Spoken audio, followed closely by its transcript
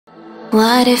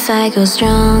What if I go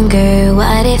stronger?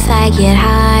 What if I get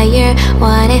higher?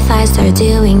 What if I start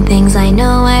doing things I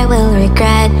know I will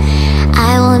regret?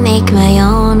 I will make my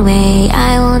own way,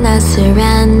 I will not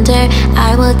surrender.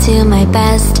 I will do my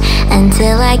best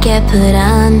until I get put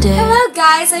under. Hello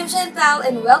guys, I'm Chantal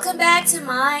and welcome back to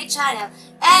my channel.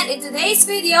 And in today's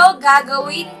video,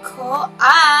 gagawin ko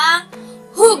ang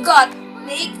Hugot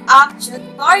makeup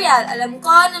tutorial. Alam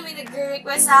ko na may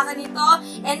nag-request sa akin ito.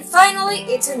 And finally,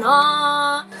 ito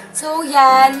na. So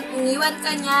yan, iniwan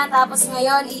ka niya. Tapos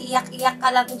ngayon, iiyak-iyak ka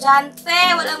lang dyan.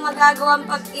 Te, walang magagawang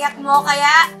pag-iyak mo.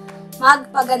 Kaya,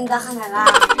 magpaganda ka na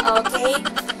lang. Okay?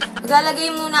 Maglalagay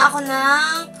muna ako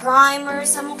ng primer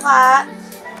sa mukha.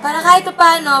 Para kahit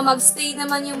paano, mag-stay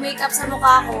naman yung makeup sa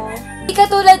mukha ko. Hindi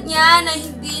katulad niya na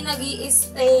hindi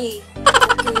nag-i-stay.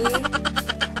 Okay?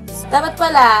 Dapat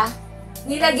pala,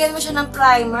 nilagyan mo siya ng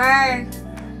primer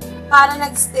para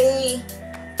nag-stay.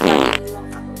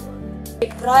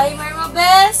 Primer mo,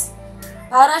 best!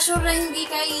 Para sure na hindi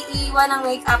ka iiwan ng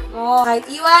makeup mo. Kahit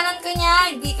iwanan ka niya,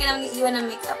 hindi ka naman iiwan ng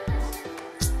makeup mo.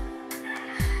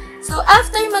 So,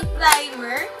 after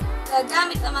mag-primer,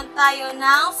 gagamit naman tayo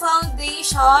ng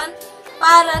foundation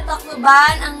para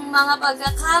takluban ang mga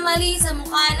pagkakamali sa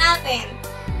mukha natin.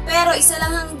 Pero isa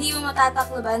lang ang hindi mo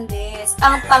matatakluban, bes.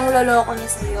 Ang pangloloko niya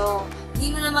sa'yo.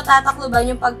 Hindi mo na matatakluban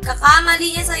yung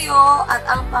pagkakamali niya sa'yo at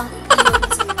ang pang-iiwan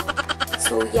niya sa'yo.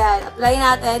 So, yan. Apply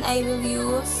natin. I will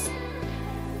use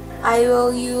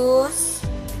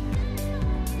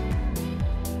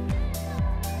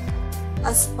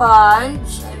a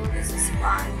sponge.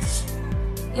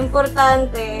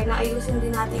 Importante na ayusin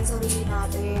din natin yung sarili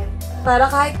natin. Para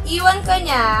kahit iwan ka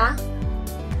niya,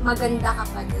 maganda ka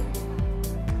pa din.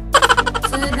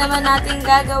 Sunod naman natin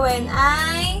gagawin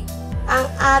ay ang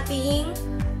ating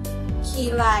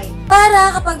kilay.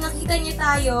 Para kapag nakita niya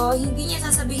tayo, hindi niya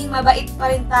sasabihin mabait pa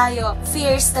rin tayo.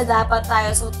 Fierce na dapat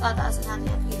tayo. So, tataasan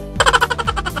natin ang kilay.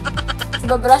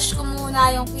 Ibabrush ko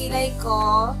muna yung kilay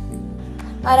ko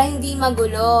para hindi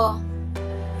magulo.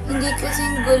 Hindi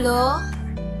kasing gulo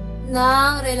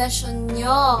ng relasyon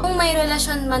nyo. Kung may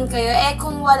relasyon man kayo,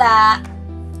 kung wala,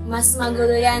 mas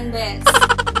magulo yan, bes.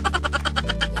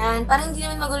 Yan, parang hindi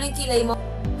naman magulo yung kilay mo.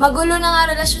 Magulo na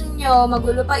nga relasyon nyo,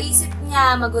 magulo pa isip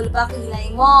niya, magulo pa kilay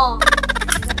mo.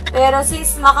 Pero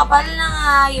sis, makapal na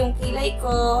nga yung kilay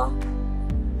ko,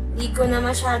 di ko na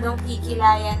masyadong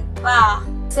kikilayan pa.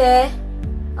 Kasi,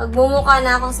 magmumukha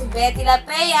na akong si Betty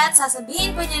Lapea at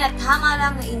sasabihin pa niya na tama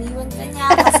lang na iniwan ka niya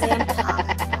kasi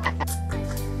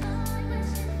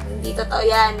hindi totoo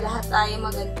yan. Lahat tayo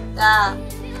maganda.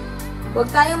 Huwag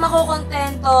tayong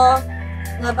makukontento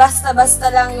na basta-basta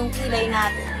lang yung kilay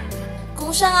natin. Kung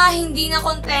siya nga hindi na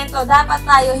kontento, dapat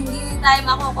tayo hindi rin tayo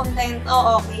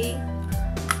makukontento, okay?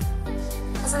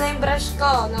 Kasi na yung brush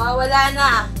ko, nawawala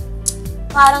na.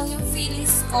 Parang yung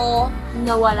feelings ko,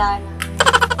 nawala na.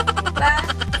 Diba?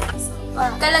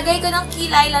 Kalagay ko ng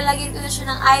kilay, lalagyan ko na siya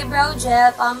ng eyebrow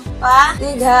gel,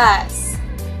 pampatigas.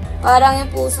 Parang yung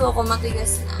puso ko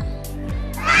matigas na.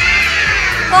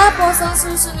 Tapos, ang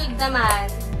susunod naman,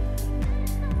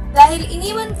 dahil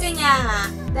iniwan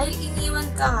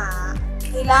ka nga,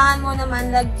 kailangan mo naman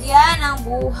lagyan ng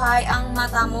buhay ang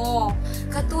mata mo.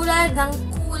 Katulad ng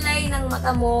kulay ng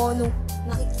mata mo nung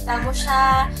nakikita mo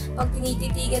siya, pag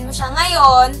tinititigan mo siya.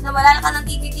 Ngayon, na wala ka ng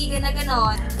tititigan na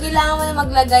ganon, kailangan mo na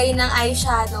maglagay ng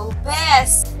eyeshadow.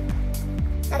 Best!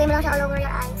 Lagay mo lang siya all over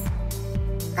your eyes.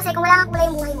 Kasi kung wala kang kulay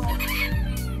yung buhay mo,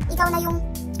 ikaw na yung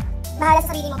bahala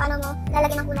sa sarili mo. Paano mo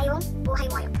lalagyan ng kulay yung buhay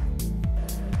mo ngayon?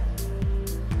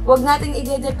 Huwag natin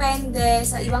idedepende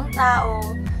sa ibang tao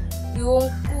yung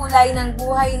kulay ng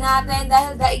buhay natin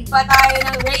dahil daig pa tayo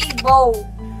ng rainbow.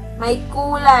 May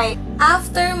kulay.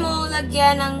 After mo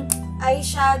lagyan ng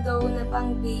eyeshadow na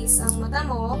pang-base ang mata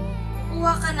mo,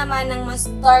 kuha ka naman ng mas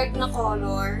dark na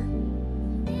color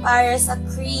para sa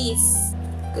crease.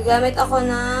 Gagamit ako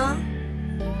ng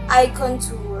eye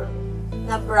contour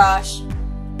na brush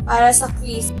para sa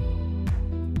crease.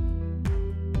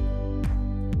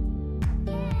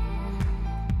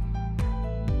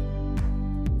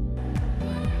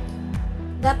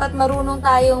 Dapat marunong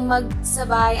tayong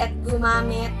magsabay at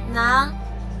gumamit ng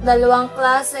dalawang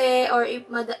klase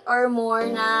or more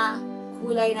na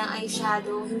kulay ng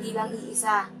eyeshadow, hindi lang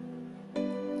iisa.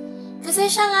 Kasi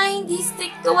siya nga hindi stick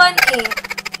to one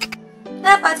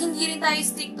Dapat hindi rin tayo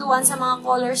stick to one sa mga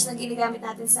colors na ginagamit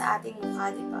natin sa ating mukha,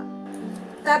 di ba?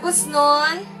 Tapos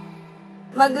nun,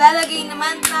 maglalagay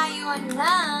naman tayo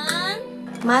ng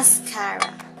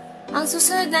mascara. Ang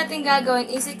susunod natin gagawin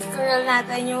is i-curl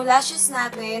natin yung lashes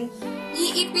natin.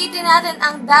 Iipitin natin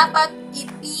ang dapat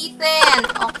ipitin.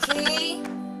 Okay?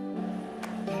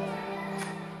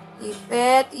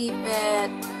 Ipet.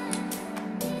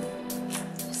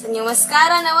 Saan yung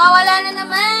mascara? Nawawala na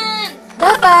naman!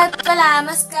 Dapat pala,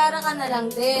 mascara ka na lang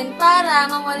din para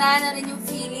mawala na rin yung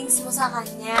feelings mo sa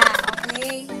kanya.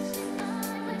 Okay?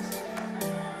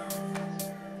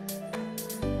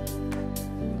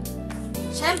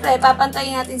 Siyempre,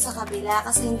 papantayin natin sa kabila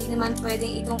kasi hindi naman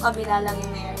pwedeng itong kabila lang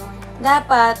yung meron.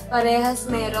 Dapat, parehas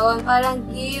meron. Parang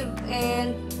give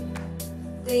and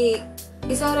take.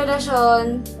 Isang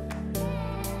relasyon,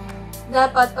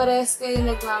 dapat parehas kayo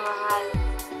nagmamahal.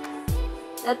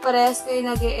 Dapat parehas kayo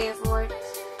nag-e-effort.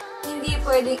 Hindi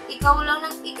pwedeng ikaw lang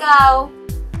ng ikaw.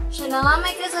 Siya na nga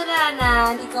may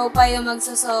kasalanan, ikaw pa yung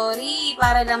magsasorry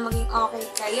para lang maging okay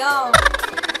kayo.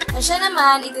 Na siya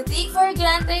naman, iti-take for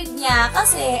granted niya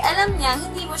kasi alam niya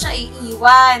hindi mo siya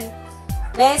iiwan.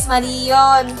 Bes, mali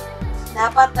yun.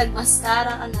 Dapat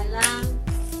nagmaskara ka na lang.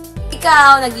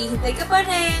 Ikaw, naghihintay ka pa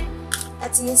rin.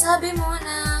 At sinasabi mo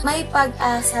na may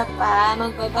pag-asa pa,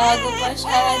 magbabago pa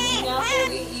siya, hindi niya ako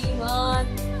iiwan.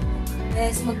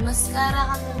 Bes, magmaskara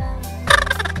ka na lang.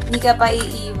 Hindi ka pa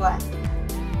iiwan.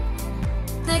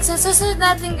 Next, sa susunod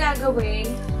natin gagawin,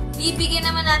 bibigyan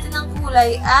naman natin ng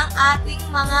kulay ang ating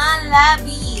mga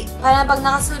labi. Para pag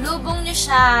nakasulubong niyo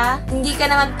siya, hindi ka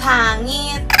naman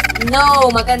pangit. No,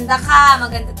 maganda ka,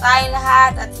 maganda tayo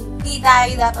lahat, at hindi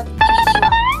tayo dapat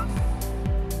iniiwan.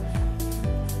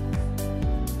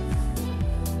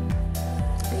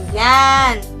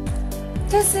 Ayan.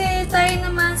 Kasi tayo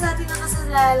naman sa atin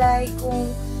nakasalalay kung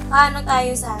paano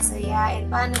tayo sasaya and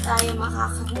paano tayo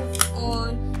makaka-move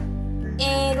on.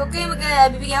 And huwag kayong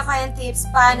mag-alala, bibigyan ko kayong tips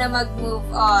paano mag-move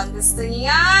on. Gusto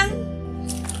niyo yan?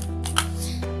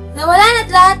 Nawala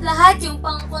na't lahat-lahat yung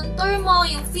pang-contour mo,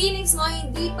 yung feelings mo,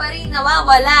 hindi pa rin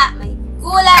nawawala. May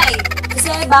kulay.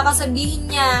 Kasi baka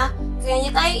sabihin niya, kaya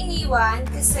niya tayo iniwan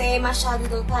kasi masyado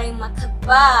daw tayong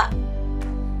mataba.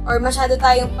 Or masyado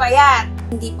tayong payat.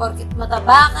 Hindi porket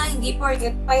mataba ka, hindi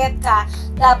porket payat ka,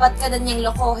 dapat ka na niyang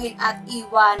lokohin at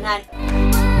iwanan.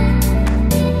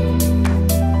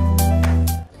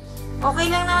 Okay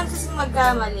lang naman kasi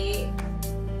magkamali.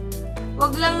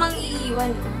 Huwag lang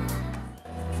mang-iiwan.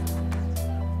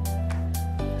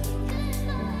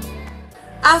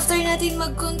 After natin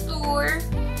mag-contour,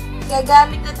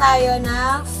 gagamit na tayo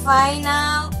ng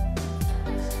final.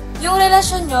 Yung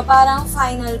relasyon nyo, parang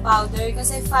final powder.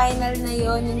 Kasi final na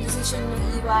yon yung decision mong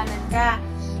iwanan ka.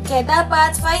 Kaya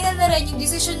dapat, final na rin yung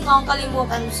decision mo,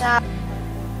 kalimutan siya.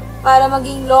 Para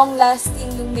maging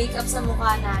long-lasting yung makeup sa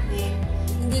mukha natin.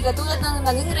 Hindi katulad ng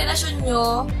naging relasyon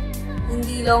nyo,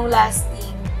 hindi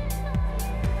long-lasting.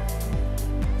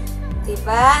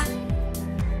 Diba?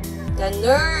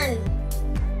 Ganun.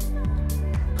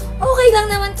 Okay lang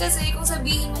naman kasi kung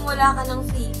sabihin mo wala ka ng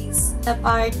feelings sa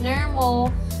partner mo,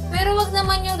 pero wag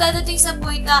naman yung dadating sa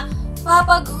point na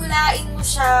papaghulain mo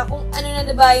siya kung ano na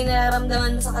diba yung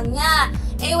nararamdaman mo sa kanya.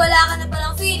 Eh wala ka na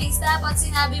palang feelings, dapat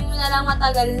sinabi mo na lang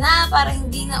matagal na para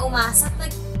hindi na umasa at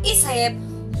nag-isip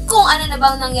kung ano na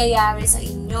bang nangyayari sa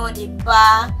inyo,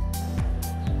 diba?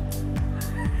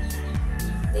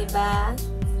 Diba?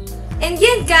 And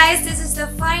yun guys, this is the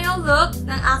final look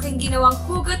ng aking ginawang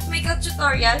hugot makeup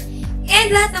tutorial. And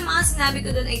lahat ng mga sinabi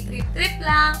ko doon ay trip-trip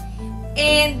lang.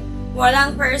 And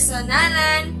walang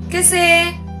personalan.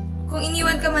 Kasi kung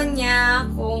iniwan ka man niya,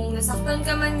 kung nasaktan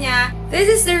ka man niya, this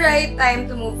is the right time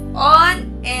to move on.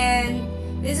 And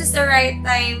this is the right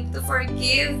time to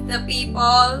forgive the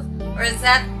people or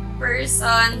that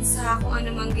person sa kung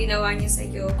ano mang ginawa niya sa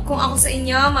iyo. Kung ako sa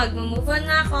inyo, mag-move on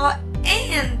na ako.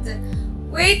 And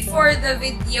wait for the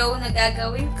video na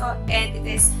gagawin ko, and it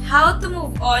is how to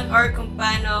move on or kung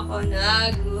paano ako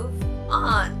nag-move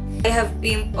on. I have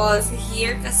pimples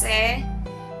here kasi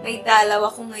may dalaw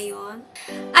ako ngayon.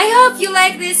 I hope you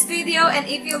like this video, and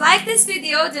if you like this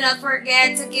video, do not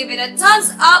forget to give it a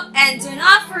thumbs up and do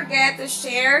not forget to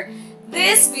share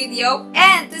this video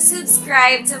and to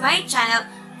subscribe to my channel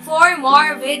for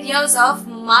more videos of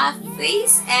my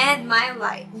face and my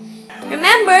life.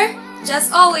 Remember,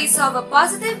 just always have a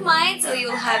positive mind so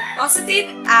you'll have positive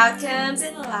outcomes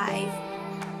in life.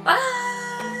 Bye!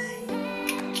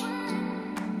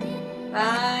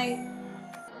 Bye!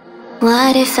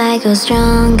 What if I go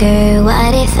stronger?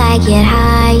 What if I get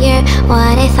higher?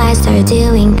 What if I start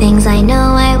doing things I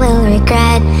know I will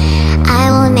regret? I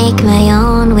will make my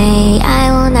own way, I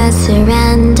will not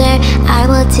surrender. I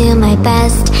will do my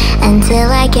best until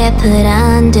I get put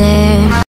under.